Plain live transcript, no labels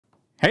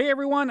Hey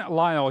everyone,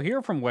 Lyle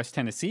here from West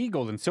Tennessee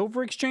Gold and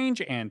Silver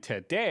Exchange, and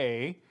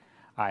today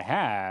I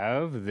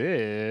have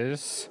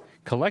this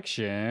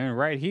collection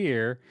right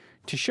here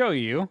to show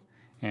you.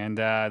 And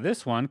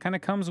this one kind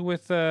of comes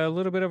with a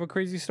little bit of a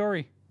crazy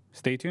story.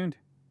 Stay tuned.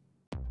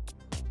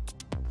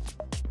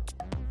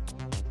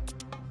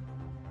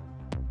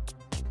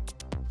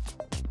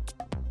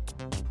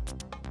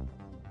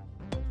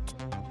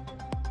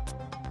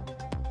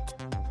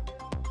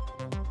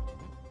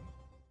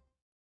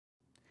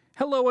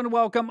 Hello and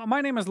welcome. My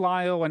name is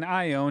Lyle and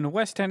I own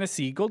West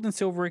Tennessee Gold and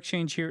Silver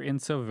Exchange here in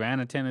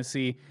Savannah,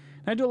 Tennessee.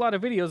 And I do a lot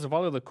of videos of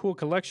all of the cool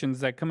collections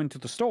that come into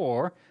the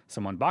store,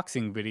 some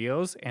unboxing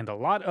videos, and a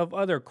lot of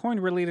other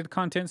coin-related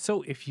content.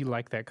 So if you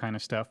like that kind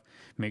of stuff,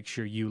 make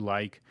sure you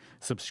like,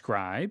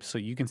 subscribe, so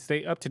you can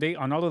stay up to date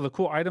on all of the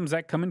cool items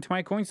that come into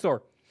my coin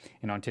store.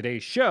 And on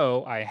today's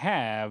show, I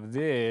have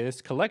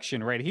this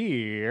collection right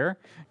here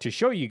to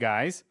show you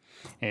guys.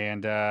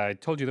 And I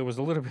told you there was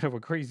a little bit of a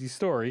crazy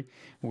story,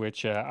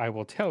 which I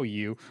will tell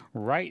you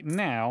right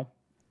now.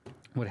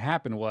 What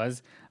happened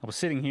was I was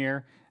sitting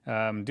here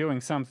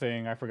doing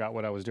something. I forgot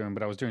what I was doing,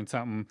 but I was doing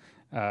something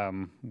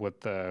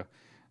with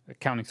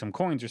counting some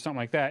coins or something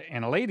like that.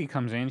 And a lady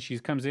comes in. She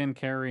comes in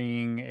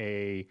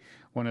carrying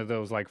one of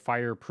those like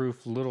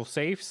fireproof little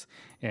safes.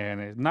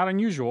 And it's not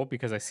unusual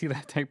because I see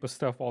that type of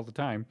stuff all the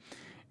time.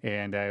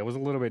 And it was a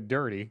little bit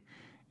dirty.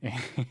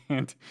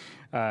 And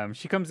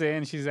she comes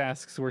in, she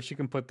asks where she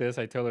can put this.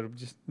 I told her to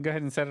just go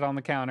ahead and set it on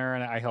the counter,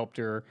 and I helped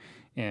her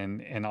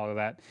and all of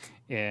that.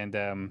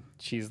 And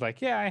she's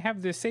like, yeah, I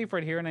have this safe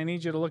right here, and I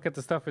need you to look at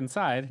the stuff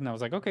inside. And I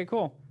was like, okay,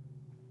 cool.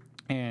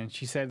 And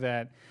she said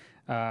that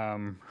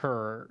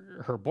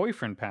her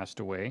boyfriend passed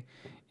away,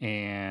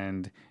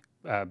 and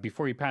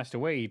before he passed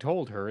away, he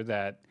told her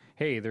that,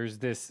 hey, there's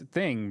this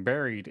thing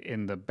buried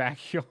in the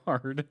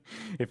backyard.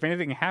 If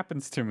anything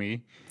happens to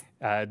me,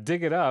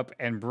 dig it up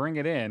and bring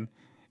it in.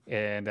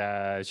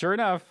 And sure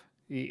enough,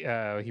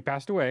 he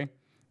passed away,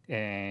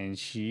 and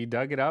she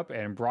dug it up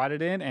and brought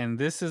it in. And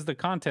this is the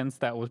contents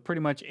that was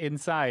pretty much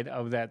inside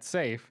of that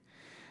safe.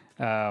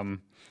 The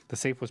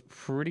safe was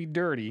pretty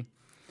dirty,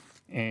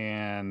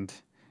 and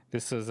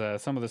this is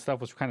some of the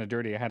stuff was kind of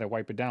dirty. I had to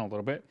wipe it down a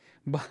little bit,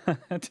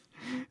 but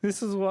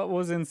this is what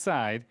was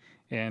inside.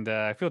 And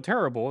I feel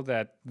terrible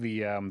that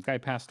the guy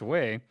passed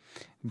away,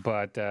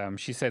 but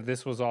she said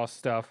this was all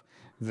stuff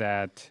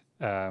that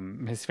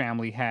his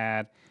family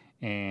had,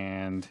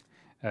 and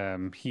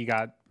she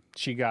got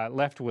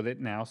left with it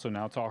now, so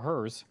now it's all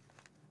hers.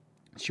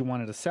 She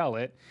wanted to sell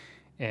it,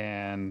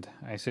 and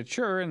I said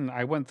sure, and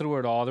I went through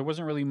it all. There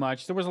wasn't really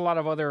much. There was a lot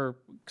of other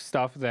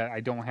stuff that I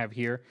don't have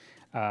here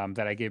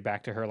that I gave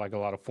back to her, like a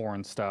lot of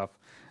foreign stuff,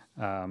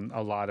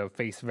 a lot of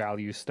face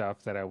value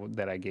stuff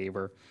that I gave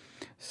her.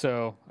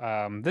 So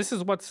this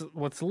is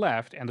what's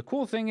left. And the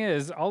cool thing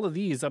is, all of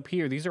these up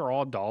here, these are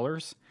all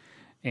dollars,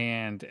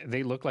 and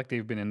they look like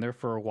they've been in there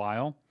for a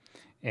while.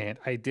 And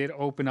I did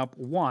open up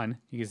one,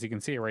 because you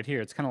can see it right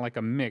here. It's kind of like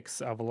a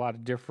mix of a lot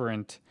of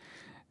different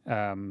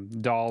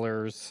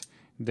dollars.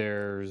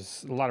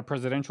 There's a lot of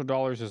presidential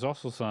dollars. There's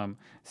also some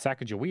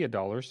Sacagawea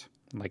dollars,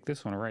 like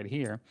this one right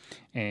here.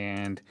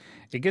 And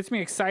it gets me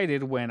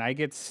excited when I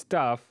get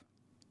stuff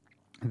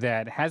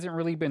that hasn't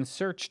really been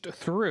searched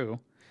through,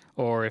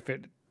 or if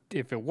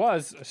it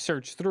was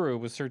searched through, it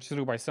was searched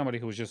through by somebody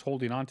who was just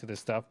holding on to this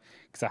stuff,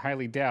 because I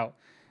highly doubt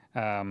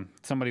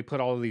somebody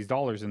put all of these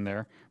dollars in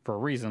there for a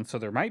reason. So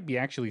there might be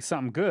actually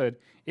something good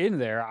in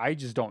there. I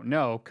just don't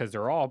know, because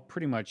they're all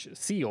pretty much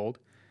sealed.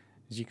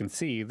 As you can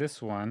see,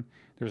 this one,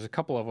 there's a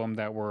couple of them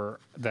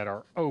that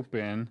are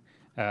open,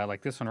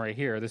 like this one right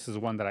here. This is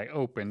one that I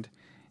opened,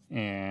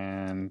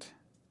 and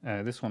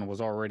this one was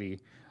already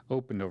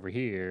opened over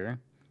here.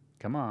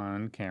 Come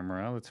on,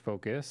 camera, let's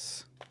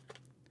focus.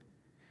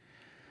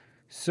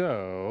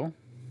 So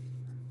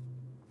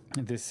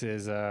this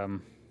is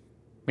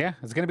yeah,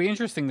 it's gonna be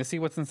interesting to see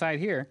what's inside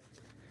here.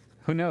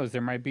 Who knows,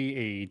 there might be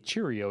a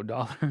Cheerio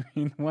dollar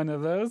in one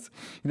of those.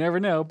 You never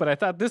know. But I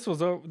thought this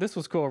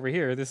was cool over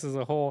here. This is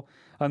a whole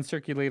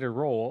uncirculated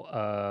roll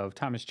of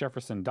Thomas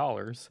Jefferson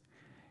dollars.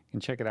 You can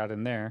check it out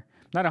in there.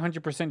 Not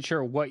 100%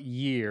 sure what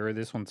year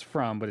this one's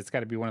from, but it's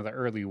got to be one of the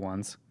early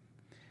ones.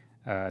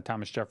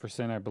 Thomas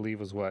Jefferson, I believe,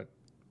 was what,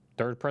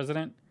 third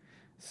president?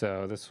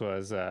 So this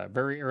was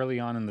very early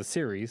on in the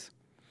series.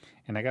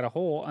 And I got a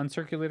whole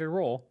uncirculated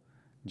roll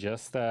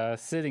just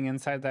sitting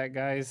inside that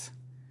guy's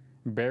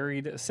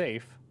buried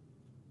safe.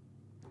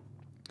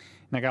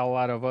 And I got a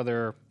lot of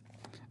other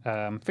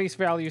face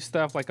value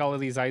stuff, like all of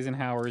these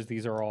Eisenhowers.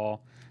 These are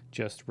all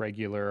just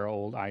regular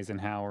old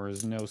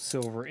Eisenhowers, no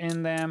silver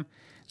in them.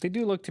 They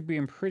do look to be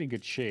in pretty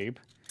good shape.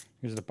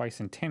 Here's the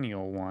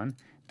bicentennial one.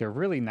 They're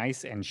really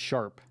nice and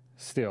sharp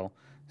still,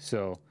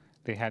 so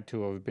they had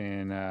to have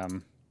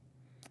been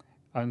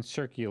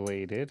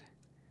uncirculated,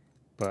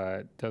 but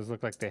it does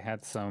look like they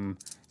had some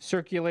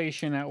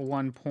circulation at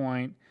one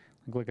point.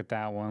 Look at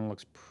that one,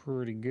 looks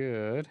pretty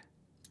good,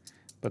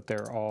 but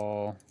they're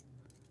all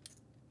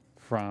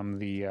from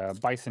the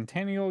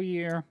bicentennial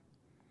year,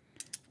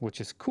 which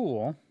is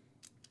cool.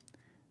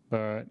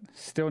 but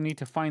still need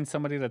to find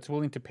somebody that's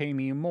willing to pay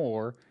me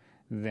more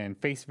than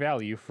face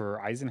value for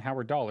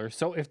Eisenhower dollars.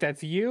 So if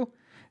that's you,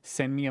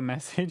 send me a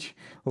message.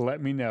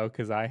 Let me know,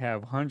 because I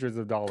have hundreds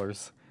of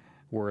dollars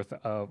worth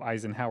of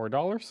Eisenhower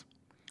dollars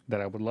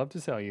that I would love to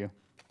sell you.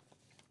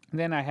 And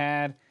then I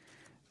had,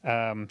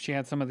 she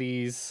had some of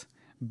these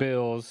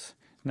bills,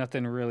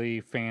 nothing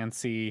really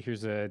fancy.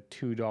 Here's a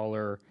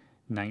 $2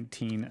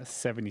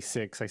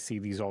 1976. I see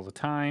these all the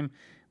time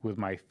with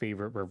my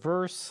favorite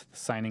reverse, the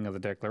signing of the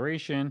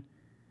Declaration,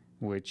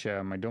 which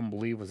I don't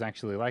believe was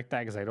actually like that,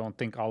 because I don't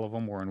think all of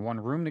them were in one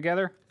room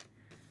together.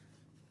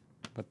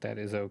 But that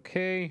is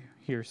okay.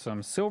 Here's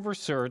some silver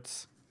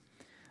certs.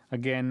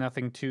 Again,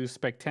 nothing too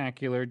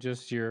spectacular,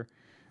 just your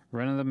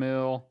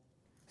run-of-the-mill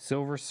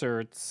silver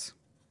certs.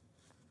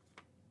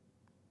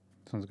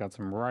 This one's got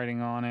some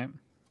writing on it.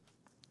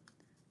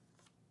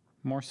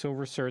 More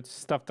silver certs,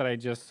 stuff that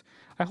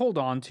I hold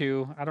on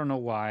to. I don't know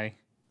why,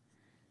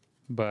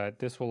 but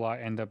this will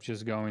end up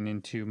just going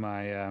into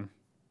my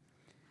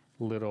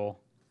little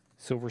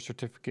silver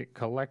certificate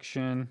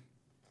collection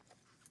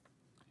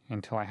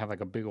until I have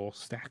like a big old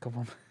stack of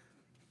them.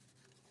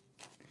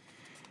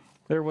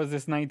 There was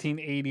this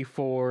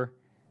 1984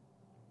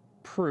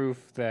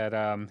 proof that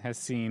has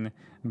seen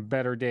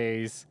better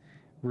days,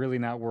 really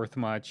not worth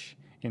much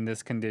in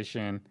this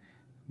condition.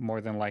 More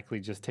than likely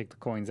just take the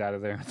coins out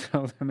of there and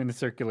throw them into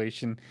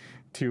circulation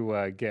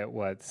to get,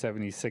 what,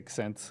 76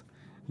 cents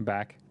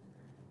back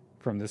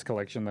from this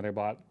collection that I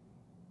bought.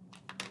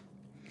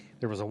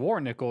 There was a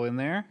war nickel in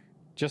there,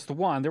 just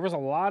one. There was a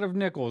lot of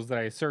nickels that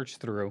I searched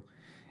through,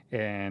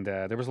 and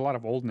there was a lot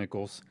of old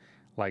nickels,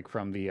 like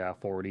from the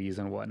 40s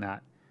and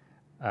whatnot.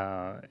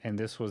 And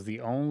this was the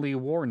only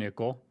war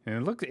nickel,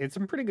 and it's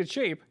in pretty good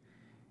shape.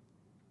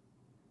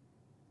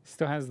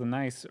 Still has the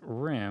nice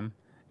rim.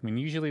 I mean,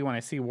 usually when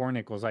I see war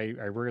nickels, I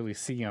rarely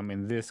see them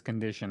in this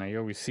condition. I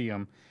always see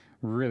them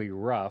really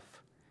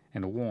rough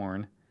and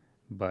worn,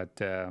 but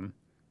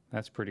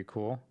that's pretty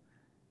cool.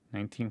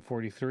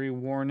 1943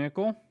 war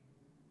nickel.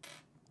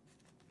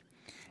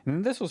 And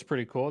then this was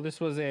pretty cool. This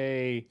was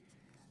a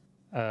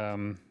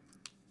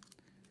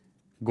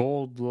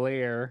gold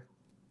layer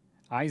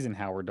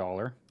Eisenhower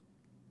dollar.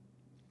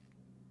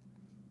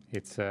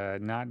 It's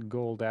not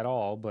gold at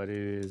all, but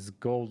it is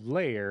gold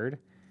layered.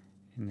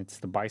 And it's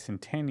the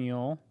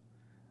bicentennial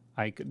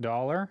Ike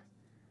dollar.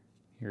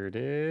 Here it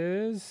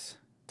is.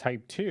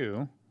 Type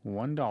 2,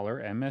 $1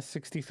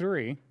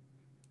 MS63.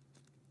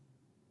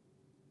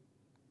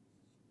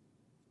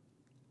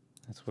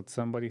 That's what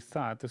somebody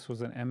thought. This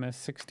was an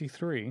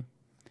MS63.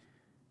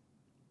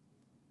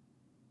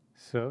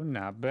 So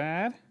not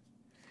bad.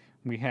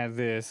 We had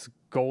this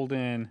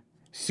golden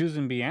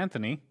Susan B.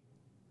 Anthony.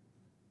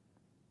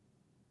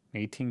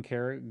 18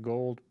 karat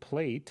gold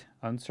plate,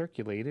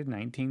 uncirculated,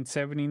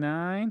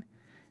 1979.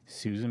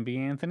 Susan B.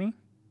 Anthony,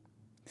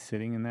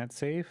 sitting in that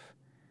safe.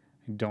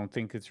 I don't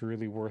think it's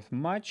really worth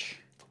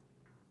much.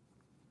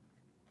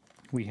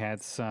 We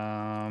had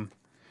some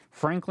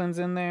Franklins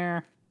in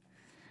there.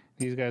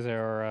 These guys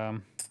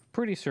are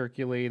pretty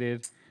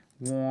circulated,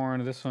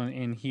 worn. This one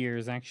in here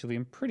is actually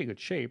in pretty good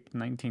shape,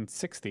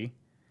 1960.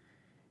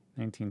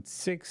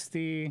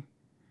 1960.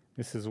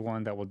 This is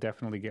one that will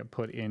definitely get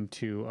put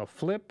into a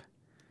flip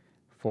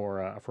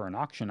for an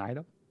auction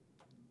item.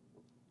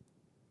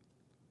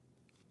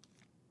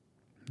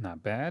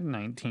 Not bad.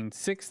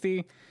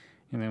 1960.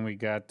 And then we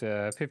got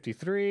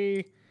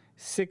 53,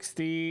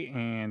 60,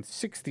 and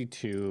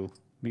 62.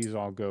 These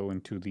all go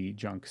into the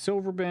junk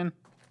silver bin.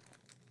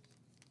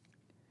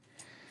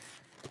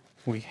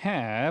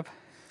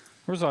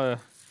 There's a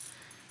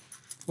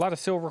lot of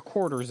silver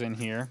quarters in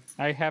here.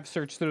 I have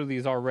searched through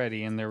these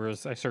already, and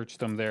I searched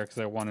them there because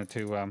I wanted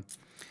to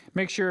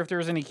make sure if there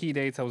was any key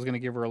dates, I was going to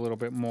give her a little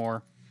bit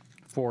more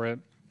for it.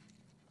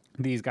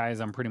 These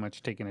guys I'm pretty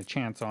much taking a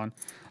chance on.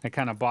 I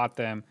kind of bought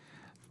them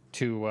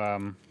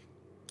to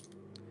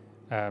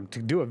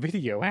do a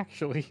video,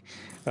 actually,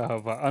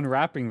 of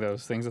unwrapping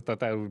those things. I thought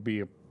that would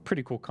be a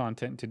pretty cool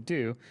content to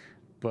do.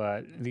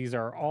 But these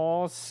are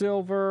all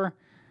silver.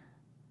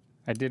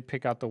 I did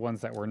pick out the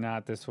ones that were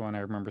not. This one, I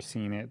remember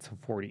seeing it. It's a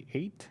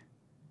 48.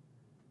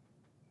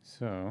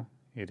 So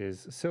it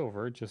is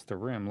silver. Just the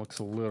rim looks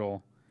a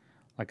little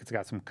like it's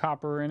got some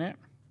copper in it.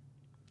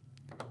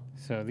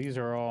 So these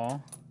are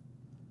all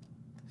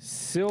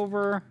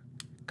silver,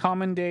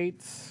 common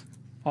dates,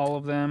 all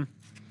of them.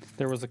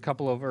 There was a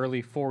couple of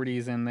early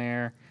 40s in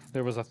there.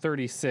 There was a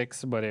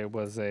 36, but it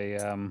was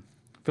a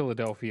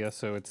Philadelphia,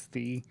 so it's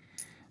the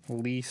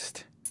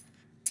least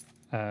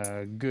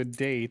good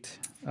date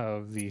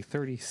of the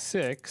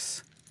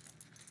 36.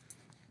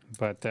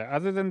 But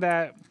other than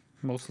that,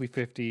 mostly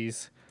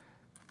 50s,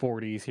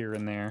 40s here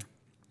and there.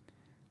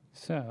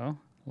 So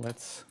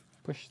let's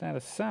push that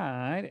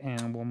aside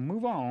and we'll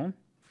move on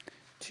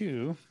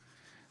to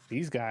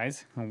these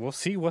guys and we'll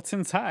see what's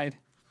inside.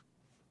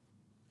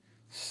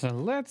 So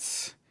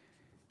let's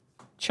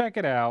check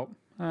it out.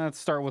 Let's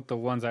start with the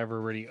ones I've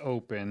already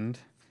opened.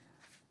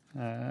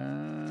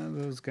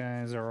 Those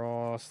guys are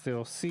all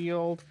still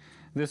sealed.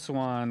 This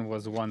one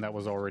was one that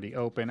was already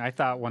open. I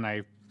thought when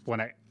I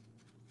when I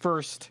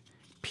first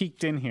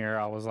peeked in here,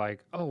 I was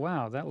like, oh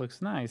wow, that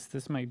looks nice.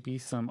 This might be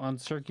some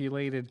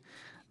uncirculated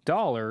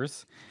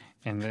dollars.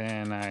 And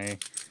then I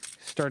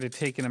started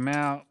taking them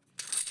out,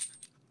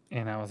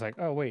 and I was like,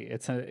 oh wait,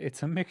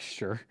 it's a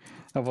mixture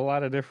of a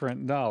lot of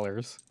different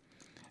dollars.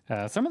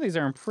 Some of these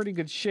are in pretty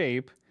good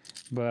shape,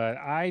 but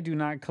I do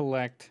not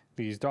collect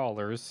these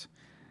dollars.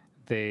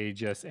 They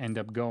just end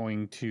up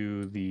going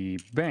to the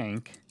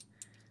bank.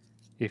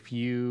 If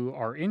you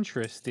are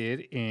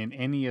interested in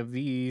any of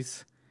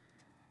these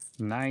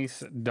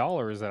nice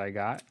dollars that I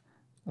got,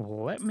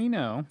 let me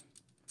know.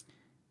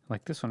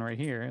 Like this one right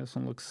here. This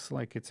one looks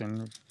like it's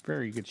in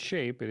very good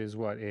shape. It is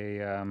what,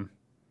 a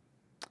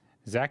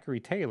Zachary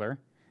Taylor.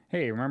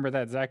 Hey, remember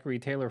that Zachary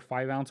Taylor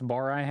 5-ounce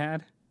bar I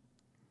had?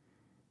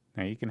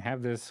 Now you can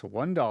have this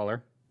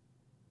 $1.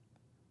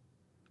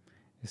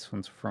 This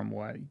one's from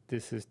what?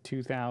 This is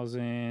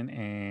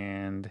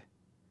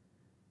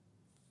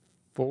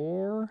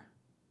 2004?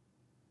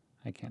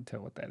 I can't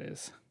tell what that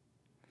is.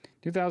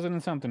 2000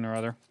 and something or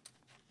other.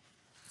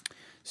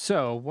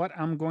 So what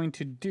I'm going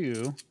to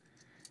do,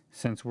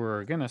 since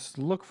we're going to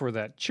look for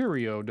that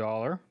Cheerio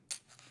dollar,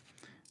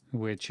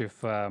 which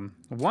if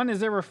one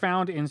is ever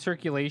found in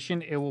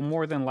circulation, it will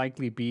more than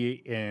likely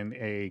be in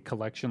a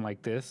collection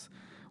like this,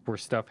 where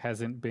stuff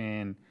hasn't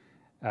been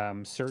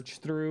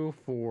searched through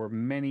for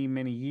many,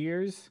 many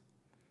years.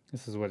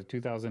 This is what,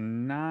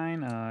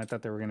 2009? I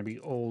thought they were going to be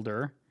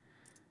older.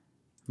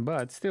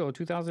 But still,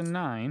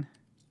 2009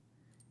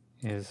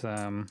 is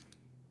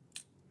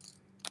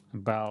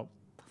about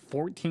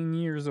 14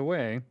 years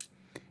away.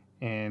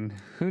 And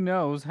who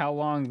knows how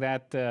long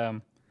that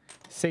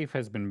safe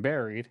has been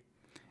buried.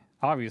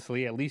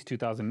 Obviously, at least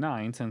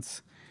 2009,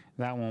 since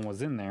that one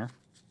was in there.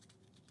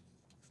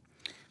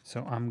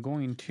 So I'm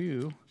going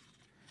to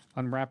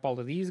unwrap all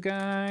of these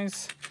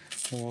guys.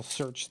 We'll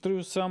search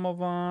through some of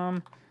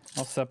them.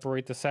 I'll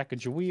separate the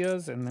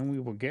Sacagaweas, and then we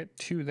will get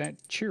to that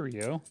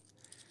Cheerio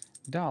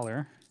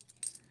dollar,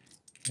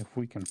 if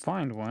we can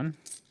find one.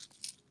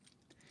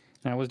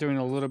 And I was doing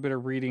a little bit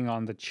of reading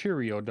on the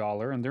Cheerio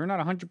dollar, and they're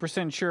not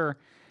 100% sure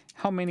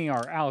how many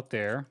are out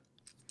there.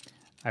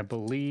 I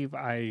believe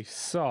I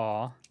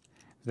saw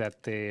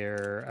that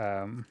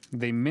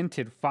they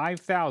minted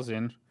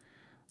 5,000,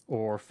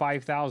 or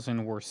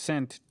 5,000 were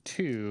sent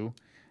to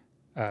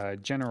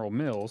General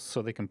Mills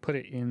so they can put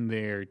it in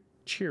their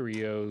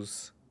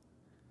Cheerios.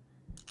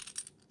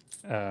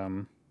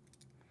 So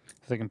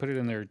they can put it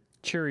in their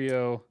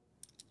Cheerio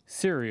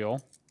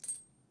cereal.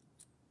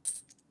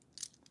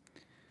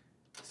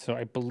 So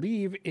I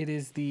believe it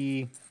is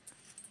the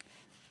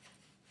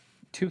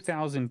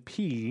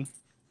 2000p.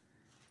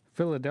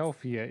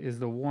 Philadelphia is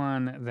the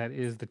one that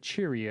is the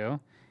Cheerio.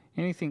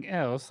 Anything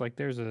else, like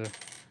there's a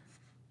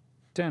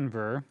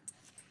Denver.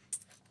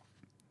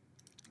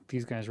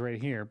 These guys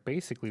right here,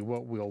 basically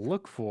what we'll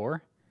look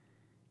for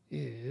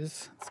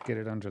is, let's get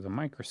it under the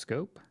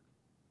microscope.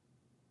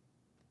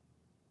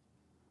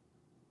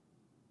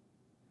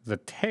 The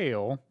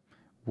tail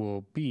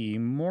will be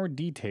more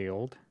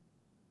detailed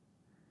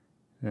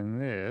than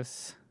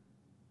this.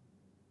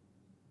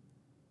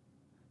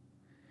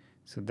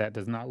 So that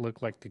does not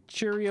look like the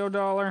Cheerio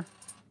dollar.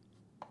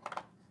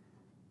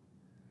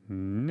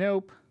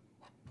 Nope.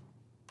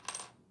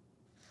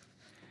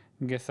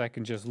 I guess I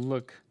can just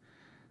look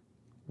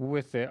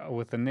with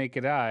the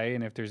naked eye,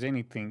 and if there's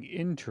anything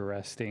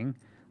interesting,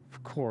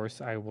 of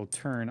course, I will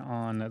turn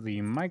on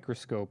the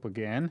microscope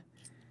again.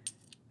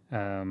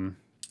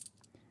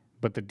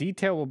 But the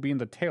detail will be in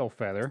the tail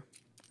feather.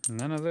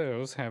 None of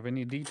those have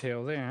any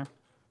detail there.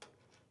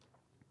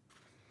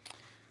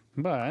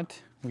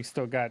 But we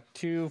still got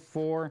 2,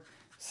 4,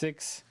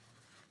 6,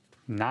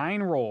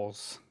 9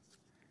 rolls.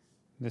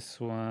 This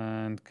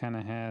one kind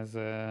of has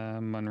a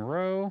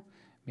Monroe.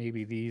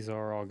 Maybe these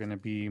are all going to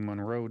be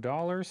Monroe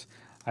dollars.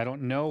 I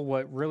don't know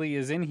what really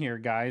is in here,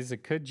 guys.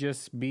 It could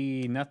just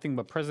be nothing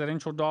but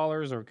presidential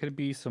dollars, or it could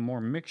be some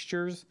more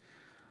mixtures.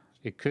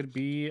 It could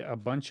be a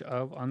bunch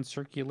of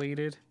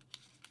uncirculated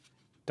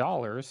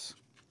dollars.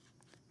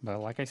 But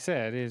like I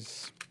said,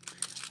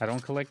 I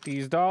don't collect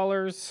these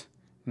dollars.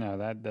 No,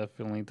 that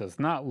definitely does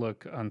not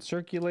look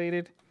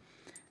uncirculated.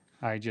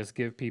 I just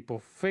give people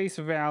face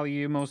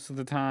value most of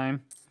the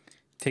time.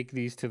 Take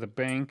these to the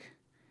bank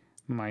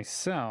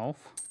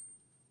myself.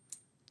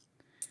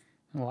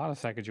 A lot of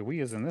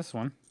Sacagaweas in this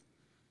one.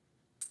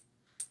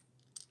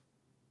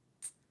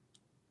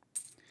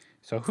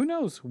 So who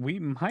knows? We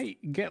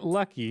might get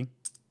lucky.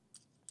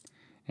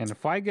 And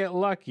if I get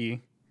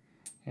lucky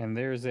and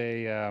there's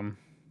a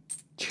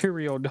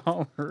Cheerio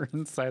dollar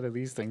inside of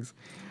these things,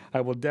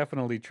 I will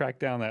definitely track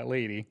down that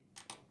lady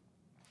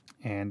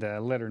and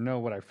let her know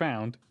what I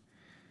found.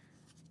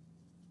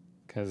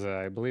 Because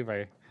I believe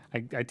I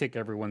take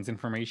everyone's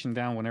information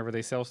down whenever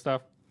they sell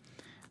stuff.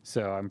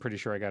 So I'm pretty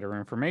sure I got her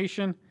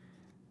information.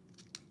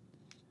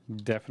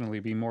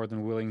 Definitely be more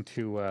than willing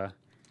to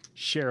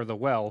share the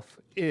wealth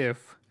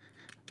if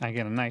I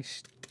get a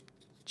nice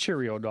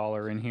Cheerio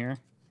dollar in here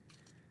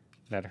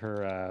that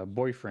her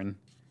boyfriend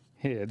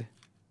hid.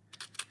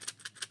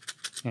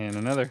 And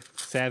another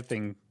sad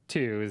thing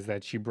too is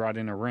that she brought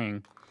in a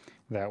ring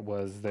that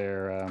was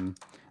the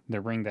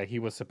ring that he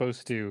was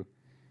supposed to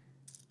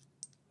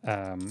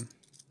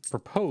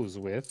propose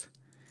with,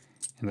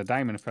 and the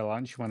diamond fell out,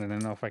 and she wanted to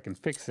know if I can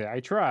fix it. I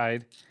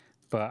tried,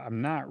 but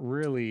I'm not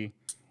really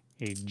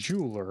a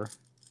jeweler.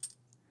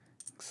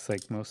 Looks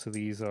like most of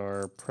these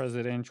are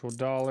presidential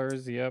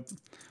dollars. Yep,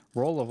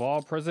 roll of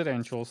all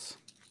presidentials.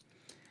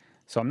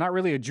 So I'm not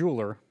really a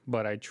jeweler,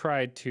 but I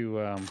tried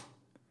to.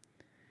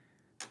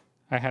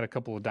 I had a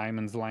couple of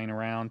diamonds lying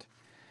around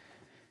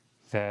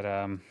that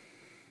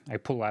I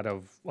pull out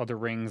of other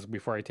rings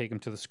before I take them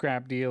to the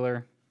scrap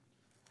dealer.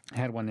 I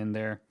had one in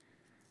there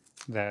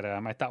that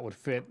I thought would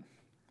fit.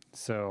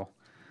 So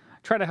I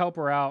tried to help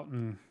her out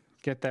and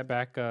get that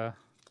back,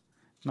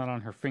 not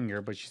on her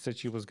finger, but she said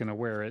she was going to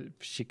wear it if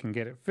she can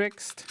get it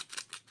fixed.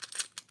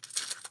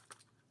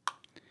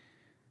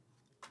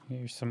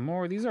 Here's some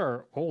more. These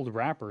are old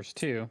wrappers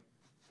too.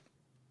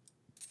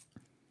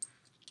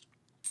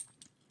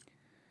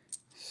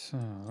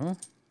 So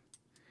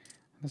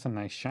that's a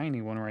nice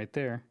shiny one right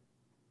there.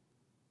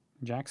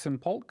 Jackson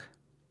Polk?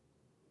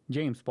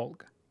 James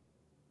Polk.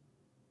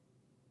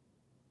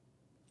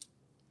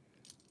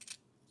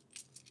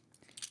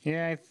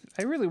 Yeah,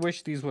 I really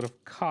wish these would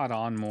have caught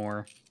on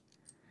more.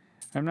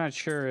 I'm not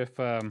sure if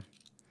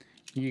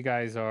you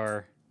guys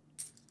are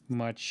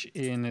much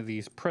in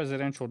these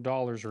presidential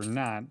dollars or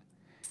not,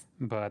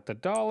 but the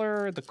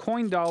dollar, the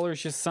coin dollar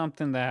is just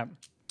something that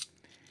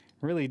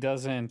really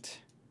doesn't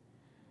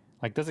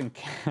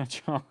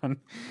catch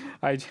on.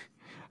 I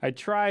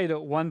tried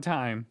one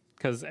time,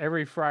 because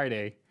every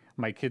Friday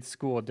my kids'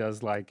 school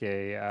does like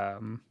a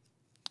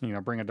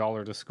bring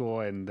 $1 to school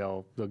and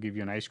they'll give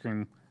you an ice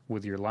cream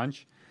with your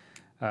lunch.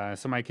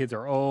 So my kids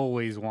are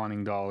always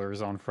wanting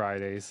dollars on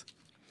Fridays,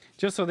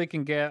 just so they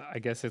can get, I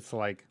guess it's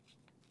like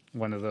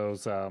one of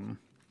those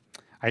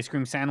ice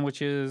cream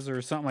sandwiches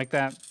or something like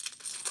that.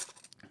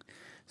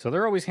 So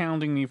they're always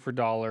hounding me for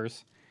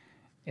dollars.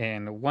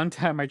 And one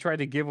time I tried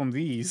to give them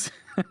these.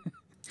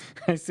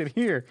 I said,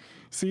 "Here,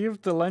 see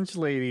if the lunch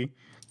lady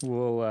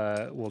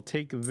will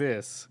take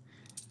this."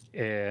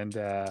 And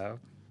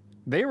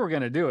they were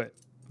gonna do it.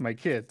 My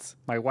kids.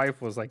 My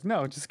wife was like,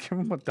 "No, just give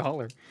them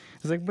 $1." I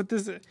was like, "But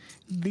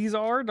these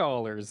are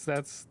dollars.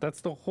 That's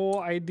the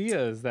whole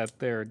idea, is that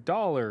they're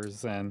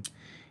dollars, and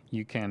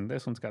you can."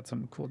 This one's got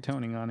some cool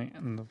toning on it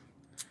in the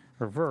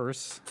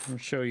reverse. I'll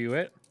show you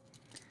it.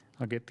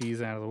 I'll get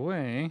these out of the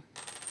way.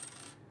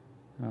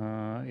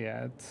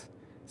 Yeah, it's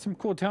some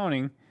cool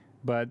toning,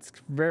 but it's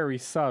very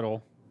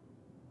subtle.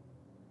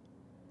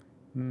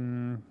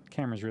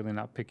 Camera's really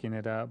not picking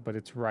it up, but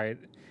it's right.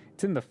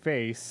 It's in the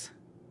face.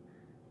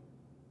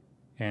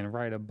 And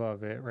right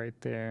above it, right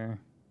there.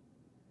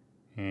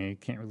 And you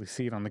can't really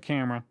see it on the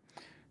camera.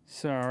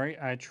 Sorry,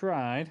 I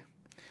tried.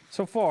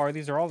 So far,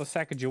 these are all the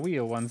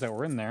Sacagawea ones that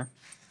were in there.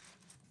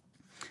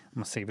 I'm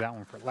going to save that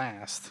one for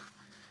last,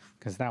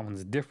 because that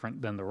one's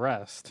different than the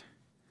rest.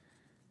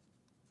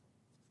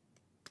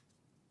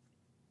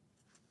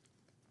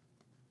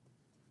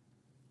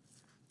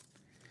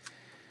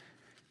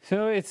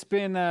 So it's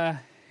been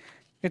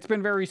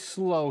very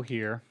slow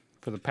here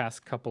for the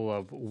past couple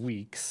of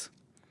weeks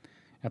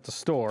at the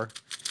store.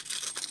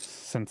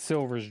 Since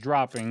silver's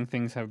dropping,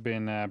 things have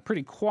been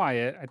pretty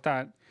quiet. I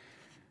thought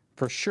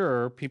for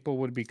sure people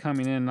would be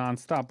coming in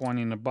nonstop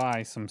wanting to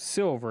buy some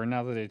silver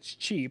now that it's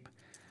cheap.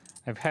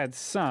 I've had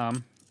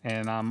some,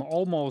 and I'm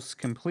almost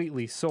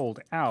completely sold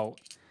out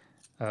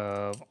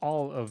of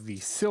all of the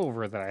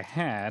silver that I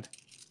had.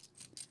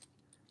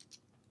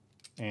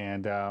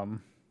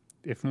 And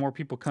if more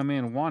people come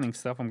in wanting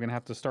stuff, I'm going to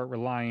have to start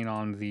relying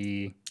on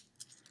the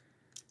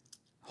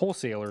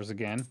wholesalers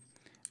again,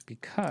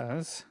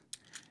 because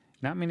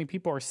not many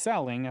people are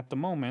selling at the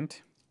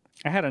moment.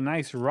 I had a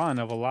nice run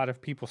of a lot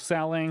of people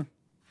selling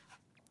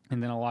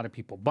and then a lot of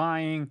people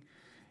buying,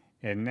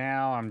 and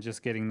now I'm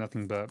just getting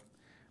nothing but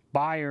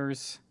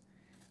buyers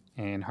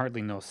and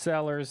hardly no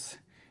sellers.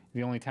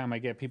 The only time I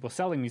get people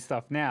selling me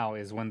stuff now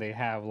is when they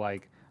have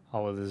like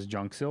all of this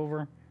junk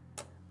silver.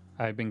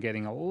 I've been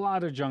getting a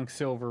lot of junk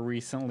silver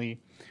recently,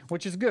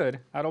 which is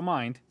good. I don't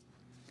mind.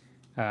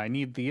 I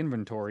need the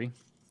inventory.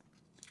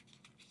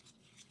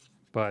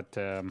 But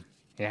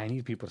yeah, I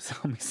need people to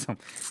sell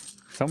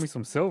me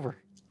some silver.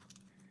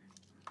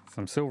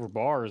 Some silver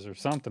bars or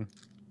something.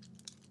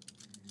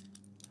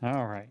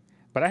 All right.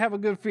 But I have a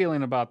good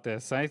feeling about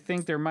this. I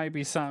think there might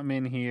be something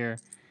in here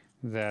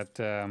that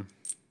that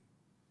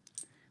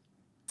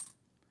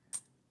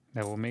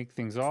will make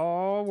things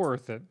all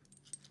worth it.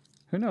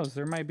 Who knows?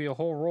 There might be a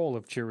whole roll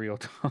of Cheerio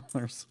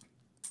dollars.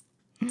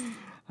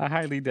 I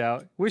highly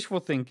doubt. Wishful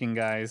thinking,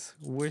 guys.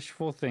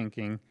 Wishful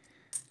thinking.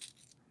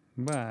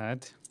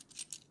 But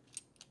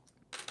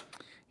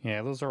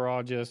yeah, those are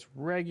all just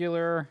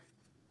regular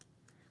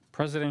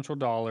presidential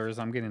dollars.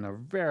 I'm getting a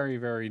very,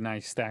 very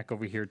nice stack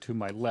over here to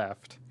my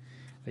left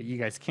that you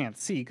guys can't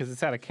see because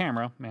it's out of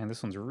camera. Man,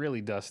 this one's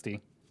really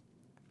dusty.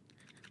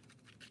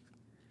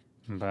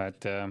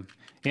 But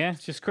yeah,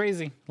 it's just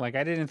crazy. Like,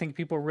 I didn't think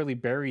people really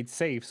buried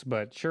safes,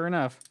 but sure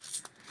enough,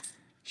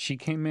 she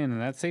came in,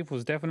 and that safe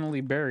was definitely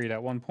buried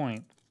at one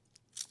point.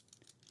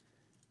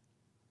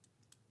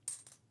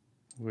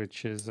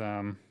 Which is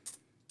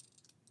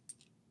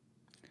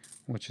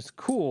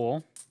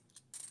cool.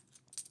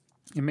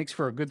 It makes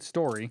for a good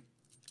story.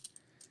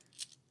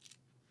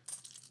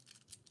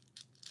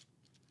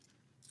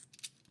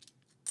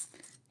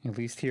 At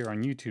least here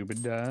on YouTube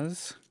it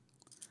does.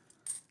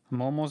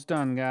 I'm almost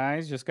done,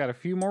 guys. Just got a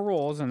few more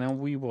rolls, and then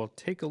we will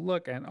take a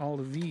look at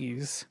all of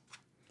these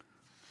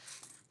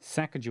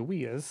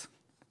Sacagaweas.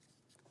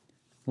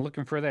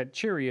 Looking for that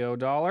Cheerio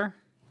dollar.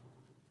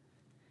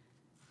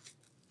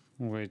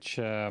 Which,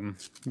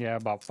 yeah,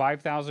 about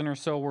 5,000 or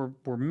so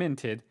were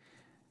minted.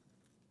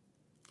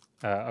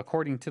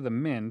 According to the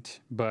mint,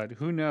 but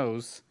who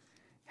knows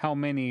how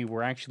many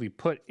were actually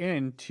put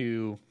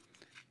into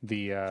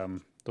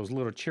the those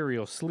little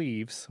Cheerio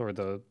sleeves, or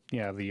the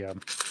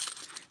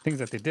things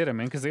that they did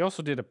them in, because they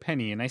also did a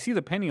penny, and I see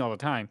the penny all the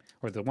time,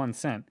 or the 1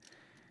 cent,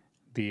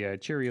 the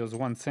Cheerios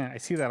 1 cent. I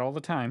see that all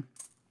the time.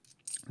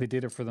 They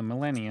did it for the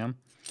millennium,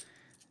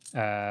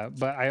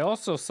 but I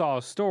also saw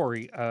a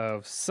story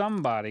of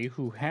somebody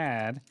who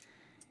had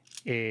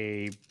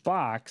a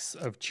box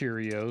of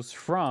Cheerios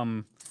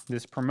from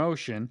this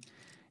promotion,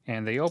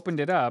 and they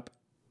opened it up,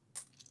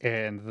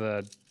 and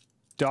the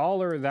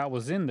dollar that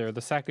was in there,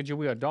 the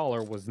Sacagawea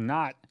dollar, was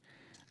not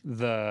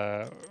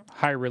the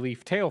high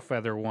relief tail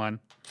feather one,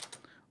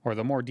 or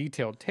the more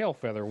detailed tail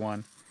feather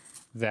one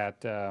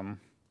that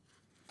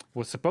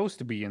was supposed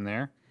to be in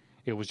there.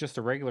 It was just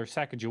a regular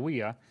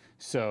Sacagawea,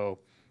 so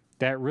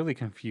that really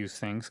confused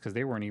things, because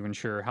they weren't even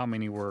sure how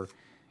many were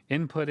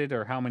inputted,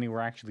 or how many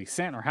were actually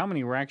sent, or how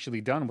many were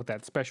actually done with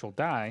that special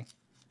die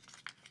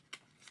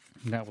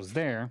that was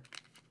there.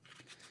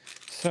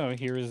 So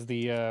here's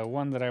the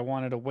one that I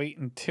wanted to wait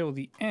until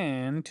the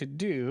end to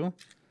do,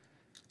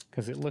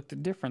 because it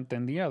looked different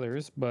than the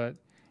others, but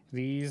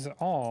these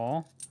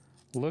all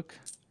look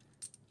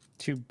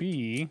to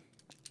be...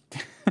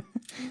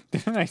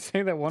 Didn't I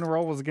say that one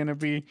roll was going to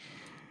be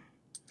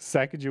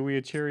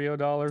Sacagawea Cheerio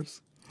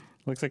dollars?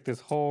 Looks like this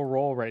whole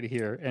roll right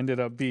here ended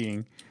up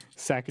being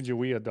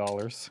Sacagawea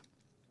dollars.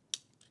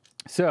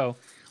 So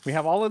we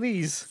have all of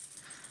these,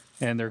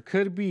 and there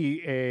could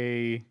be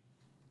a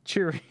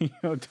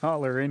Cheerio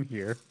dollar in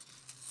here.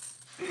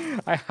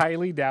 I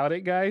highly doubt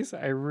it, guys.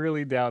 I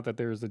really doubt that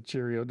there's a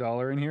Cheerio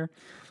dollar in here,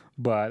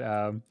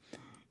 but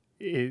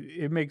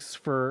it makes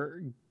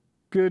for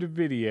good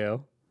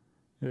video.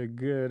 A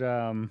good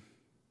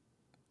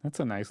that's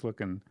a nice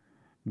looking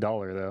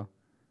dollar though.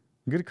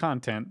 Good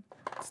content.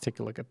 Let's take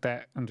a look at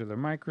that under the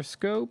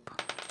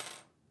microscope.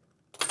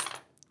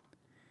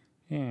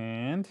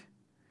 And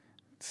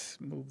let's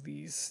move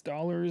these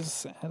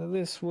dollars out of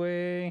this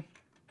way.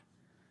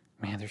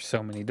 Man, there's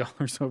so many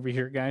dollars over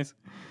here, guys.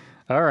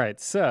 All right,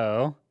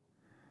 so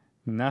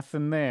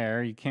nothing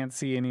there. You can't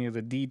see any of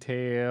the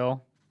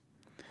detail.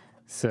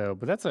 So,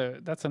 but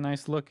that's a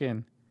nice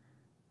looking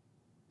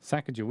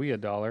Sacagawea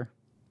dollar.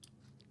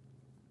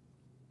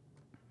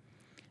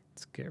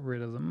 Let's get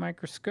rid of the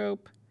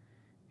microscope.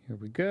 Here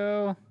we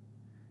go.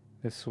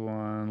 This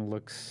one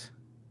looks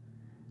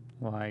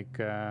like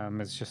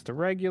it's just a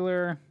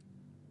regular.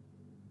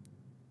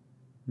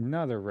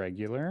 Another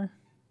regular.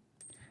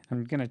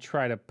 I'm going to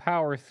try to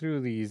power through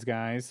these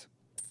guys,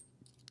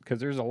 because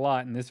there's a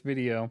lot in this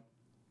video.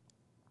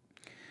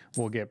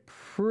 Will get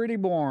pretty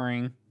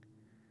boring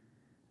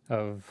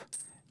of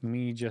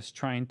me just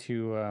trying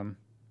to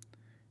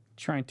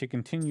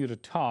continue to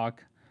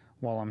talk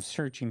while I'm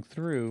searching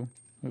through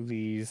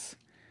these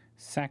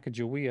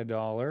Sacagawea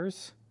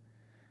dollars,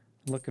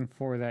 looking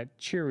for that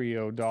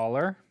Cheerio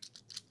dollar,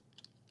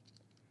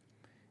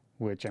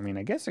 which, I mean,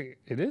 I guess it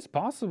is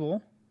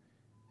possible.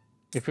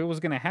 If it was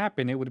going to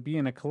happen, it would be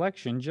in a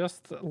collection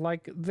just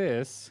like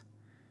this.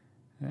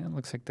 And it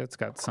looks like that's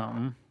got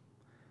something.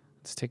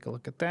 Let's take a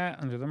look at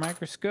that under the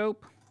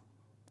microscope.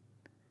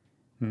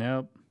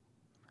 Nope.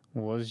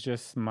 Was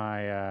just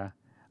my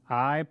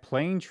eye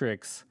playing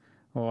tricks.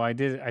 Well,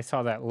 I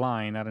saw that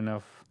line. I don't know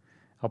if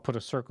I'll put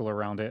a circle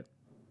around it,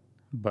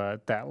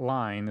 but that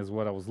line is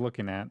what I was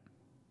looking at.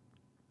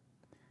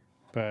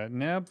 But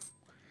nope.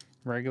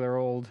 Regular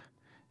old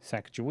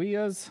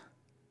Sacagaweas.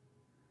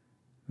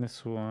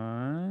 This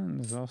one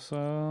is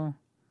also...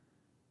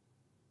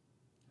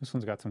 This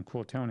one's got some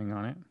cool toning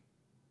on it.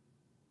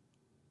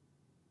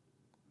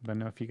 I don't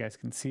know if you guys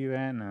can see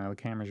that. No, the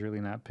camera's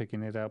really not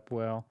picking it up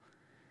well.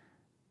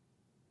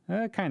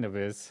 It kind of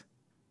is.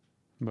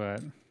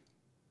 But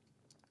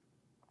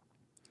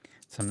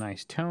some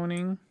nice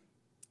toning.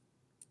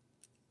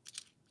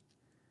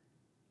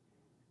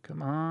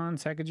 Come on,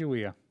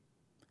 Sacagawea.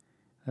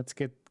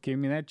 Give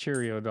me that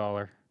Cheerio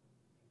dollar.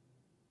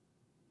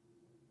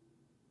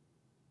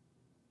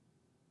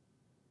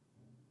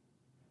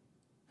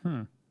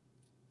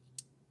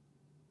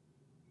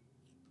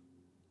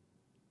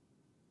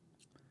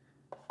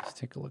 Let's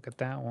take a look at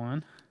that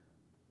one.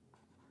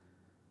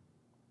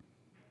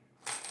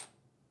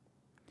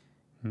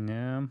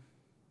 No.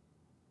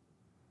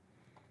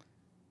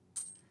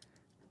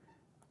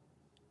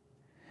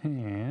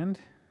 And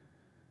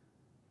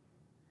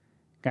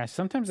Gosh,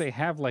 sometimes they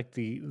have like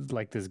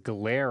this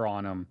glare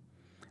on them.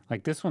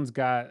 Like this one's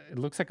got, it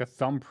looks like a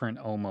thumbprint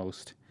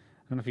almost.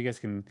 I don't know if you guys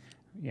can,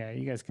 yeah,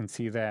 you guys can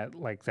see that,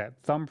 like that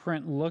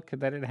thumbprint look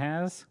that it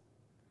has.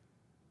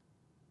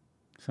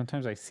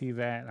 Sometimes I see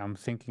that, I'm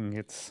thinking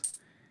it's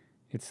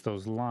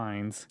those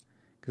lines,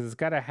 because it's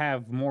got to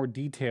have more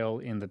detail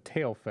in the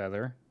tail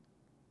feather.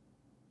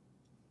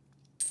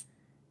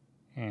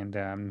 And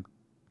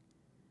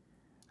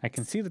I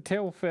can see the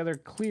tail feather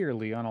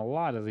clearly on a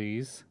lot of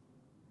these,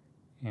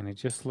 and it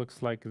just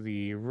looks like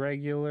the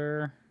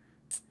regular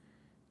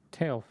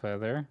tail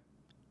feather.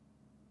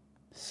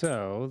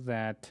 So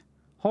that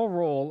whole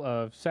roll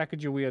of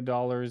Sacagawea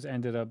dollars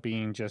ended up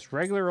being just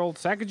regular old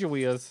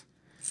Sacagaweas.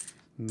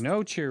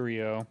 No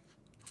Cheerio.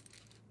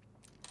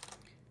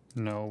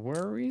 No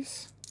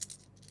worries.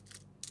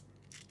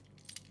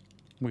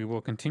 We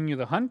will continue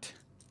the hunt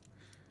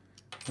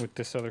with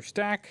this other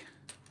stack.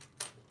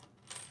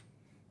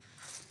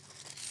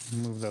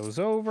 Move those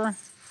over.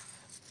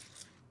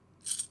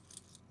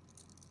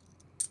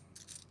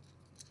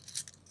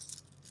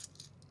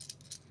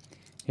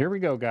 Here we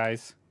go,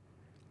 guys.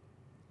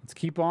 Let's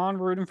keep on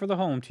rooting for the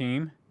home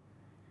team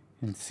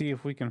and see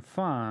if we can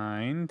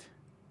find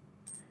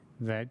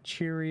that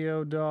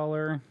Cheerio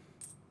dollar.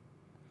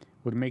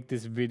 Would make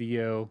this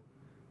video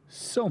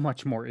so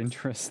much more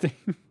interesting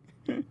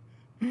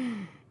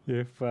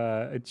if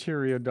a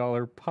Cheerio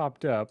dollar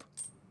popped up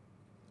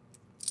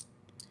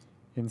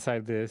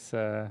inside this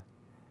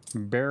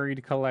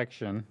buried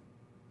collection.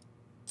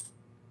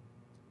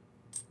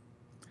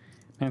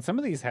 Man, some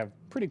of these have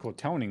pretty cool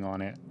toning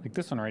on it, like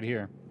this one right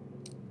here.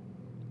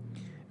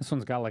 This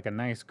one's got like a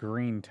nice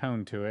green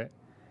tone to it.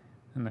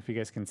 I don't know if you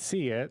guys can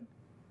see it.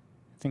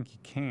 I think you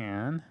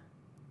can.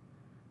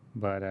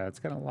 But it's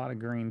got a lot of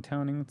green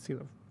toning. Let's see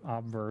the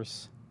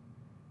obverse.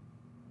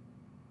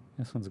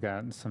 This one's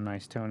got some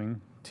nice toning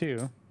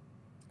too.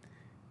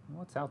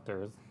 What's out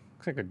there? It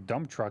looks like a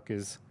dump truck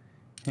is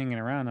hanging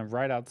around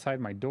right outside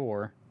my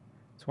door.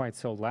 That's why it's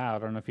so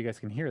loud. I don't know if you guys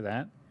can hear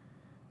that.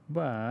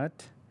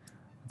 But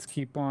let's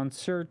keep on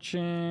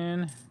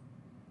searching.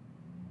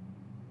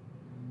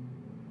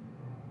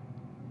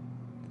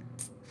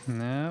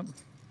 Nope.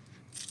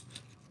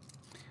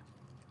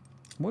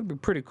 Would be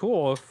pretty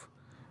cool if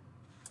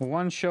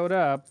one showed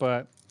up,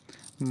 but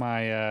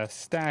my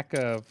stack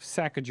of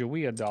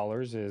Sacagawea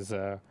dollars is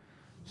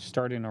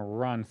starting to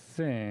run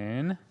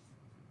thin.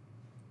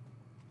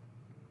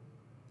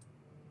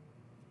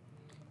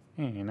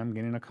 And I'm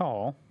getting a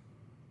call.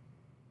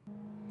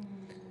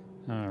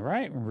 All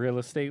right, real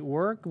estate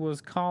work was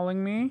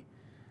calling me,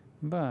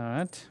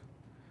 but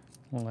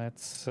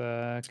let's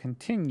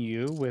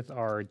continue with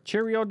our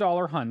Cheerio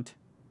dollar hunt.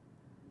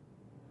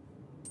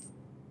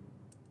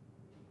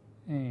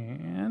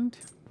 And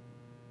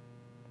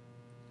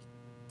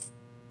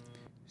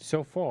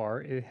so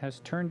far, it has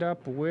turned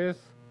up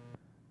with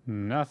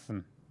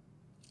nothing.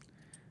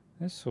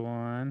 This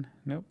one,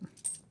 nope.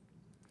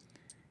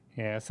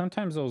 Yeah,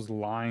 sometimes those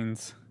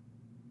lines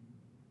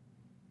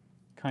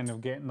kind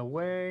of get in the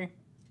way.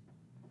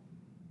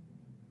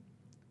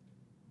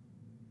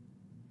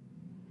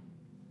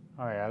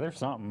 Oh yeah, there's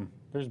something.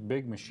 There's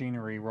big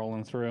machinery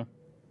rolling through.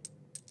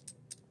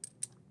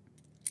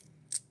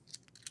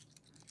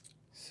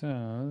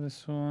 So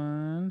this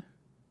one.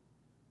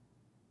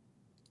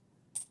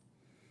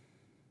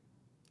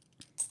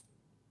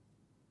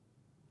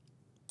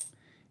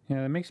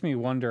 Yeah, that makes me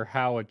wonder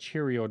how a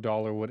Cheerio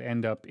dollar would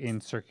end up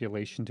in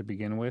circulation to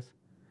begin with.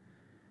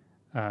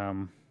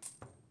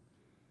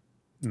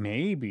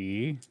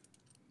 Maybe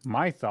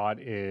my thought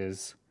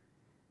is,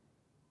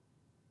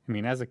 I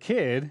mean, as a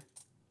kid,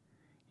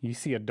 you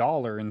see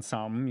 $1 in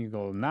something, you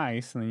go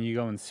nice, and then you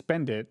go and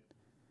spend it.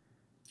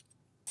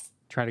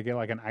 Try to get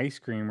like an ice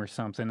cream or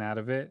something out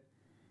of it.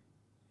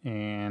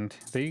 And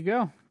there you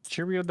go.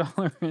 Cheerio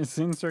dollar is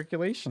in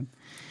circulation.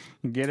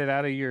 You get it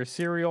out of your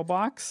cereal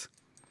box.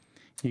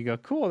 You go,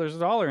 cool, there's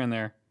 $1 in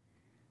there.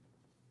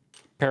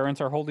 Parents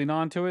are holding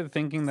on to it,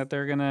 thinking that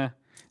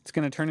it's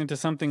gonna turn into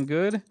something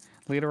good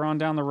later on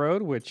down the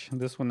road, which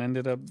this one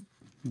ended up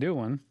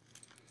doing.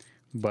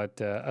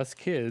 But us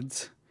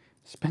kids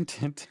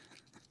spent it.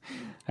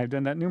 I've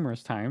done that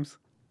numerous times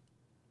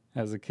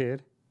as a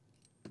kid.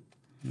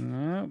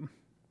 Nope.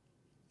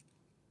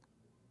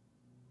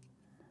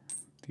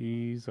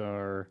 These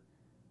are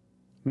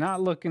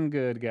not looking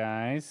good,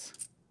 guys.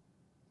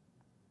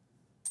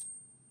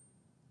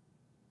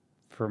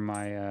 For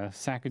my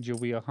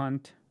Sacagawea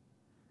hunt.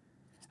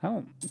 I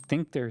don't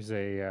think there's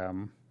a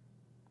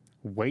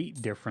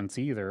weight difference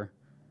either.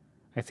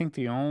 I think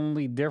the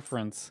only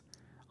difference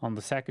on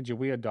the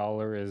Sacagawea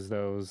dollar is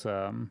those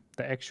the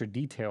extra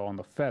detail on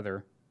the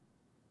feather.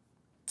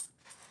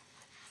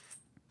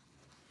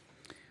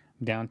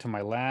 Down to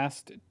my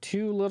last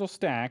 2 little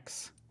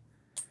stacks.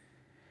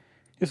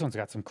 This one's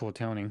got some cool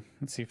toning.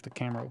 Let's see if the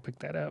camera will pick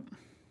that up.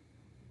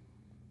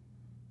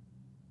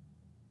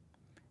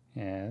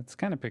 Yeah, it's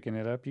kind of picking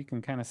it up. You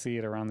can kind of see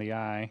it around the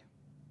eye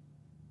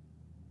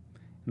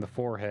and the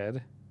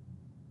forehead.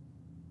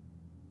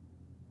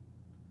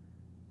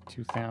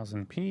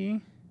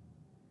 2000p.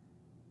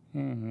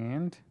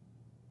 And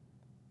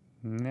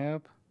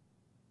nope.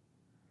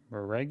 A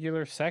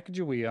regular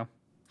Sacagawea.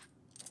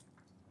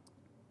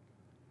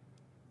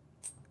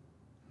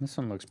 This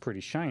one looks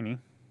pretty shiny.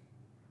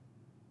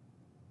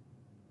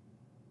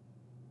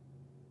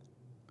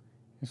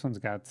 This one's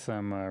got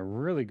some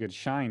really good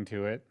shine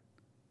to it.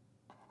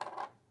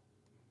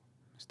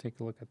 Let's take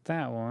a look at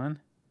that one.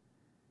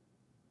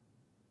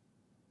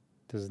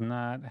 Does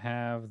not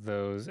have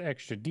those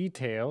extra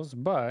details,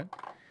 but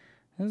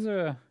there's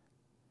a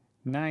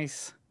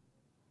nice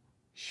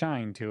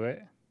shine to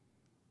it.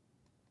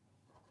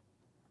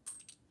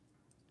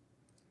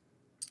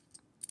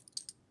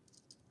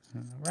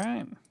 All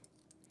right.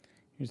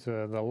 Here's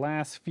the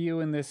last few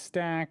in this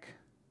stack.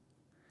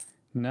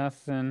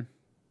 Nothing.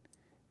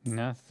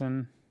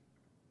 Nothing.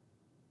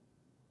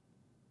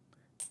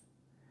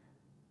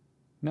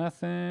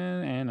 Nothing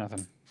and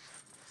nothing.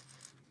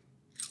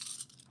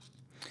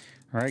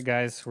 All right,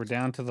 guys, we're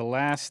down to the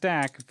last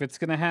stack. If it's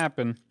going to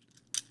happen,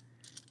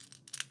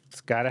 it's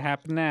got to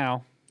happen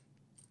now.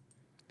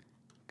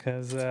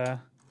 Because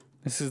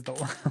this is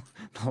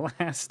the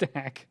last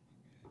stack.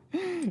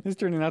 It's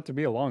turning out to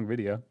be a long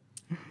video.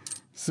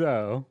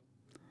 So,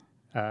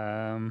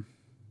 nope.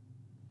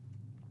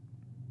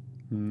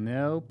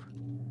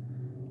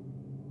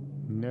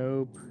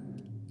 Nope.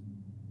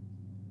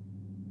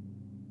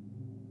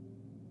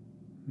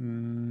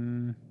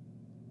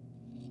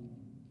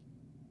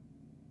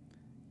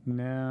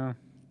 No.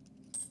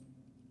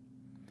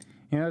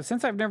 You know,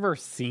 since I've never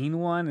seen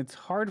one, it's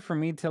hard for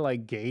me to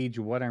like gauge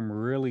what I'm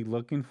really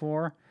looking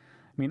for.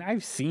 I mean,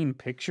 I've seen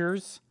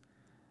pictures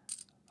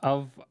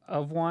of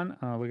one.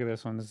 Oh, look at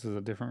this one. This is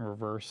a different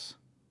reverse.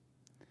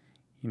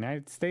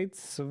 United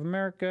States of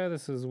America.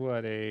 This is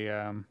what a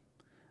oh,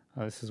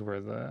 this is where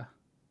the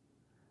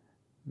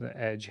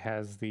edge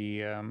has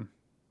the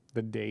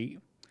date.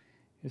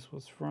 This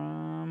was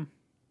from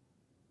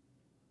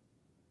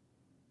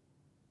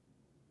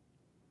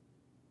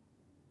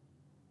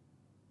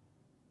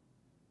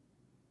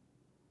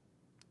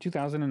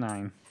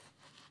 2009.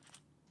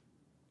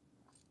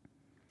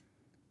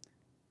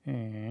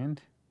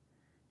 And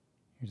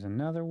here's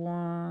another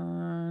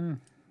one.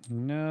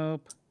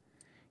 Nope.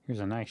 Here's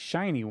a nice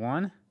shiny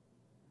one.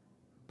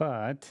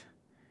 But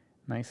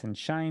nice and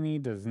shiny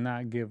does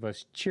not give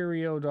us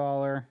Cheerio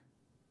Dollar.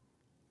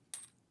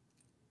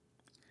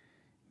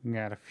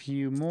 Got a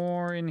few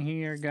more in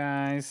here,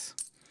 guys.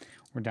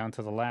 We're down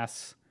to the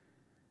last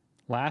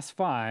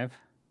 5.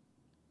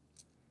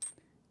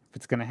 If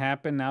it's gonna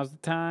happen, now's the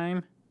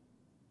time.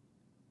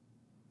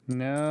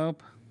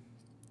 Nope.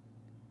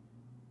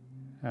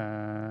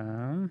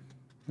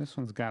 This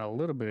one's got a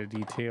little bit of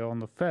detail on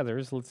the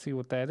feathers. Let's see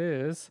what that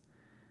is.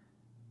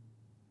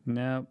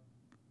 Nope.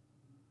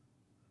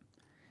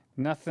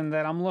 Nothing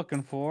that I'm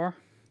looking for.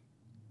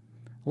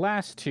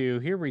 Last 2,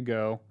 here we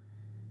go.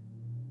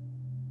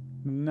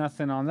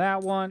 Nothing on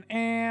that one,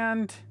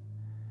 and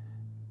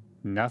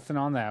nothing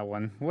on that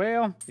one.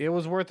 Well, it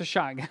was worth a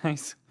shot,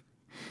 guys.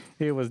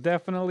 It was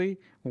definitely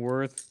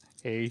worth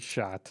a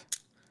shot.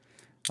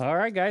 All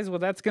right, guys. Well,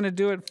 that's going to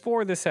do it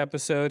for this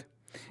episode.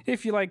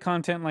 If you like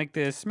content like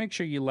this, make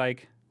sure you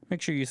like, make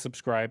sure you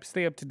subscribe,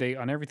 stay up to date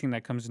on everything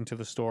that comes into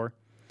the store.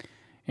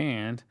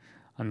 And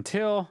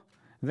until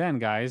then,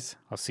 guys,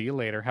 I'll see you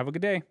later. Have a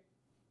good day.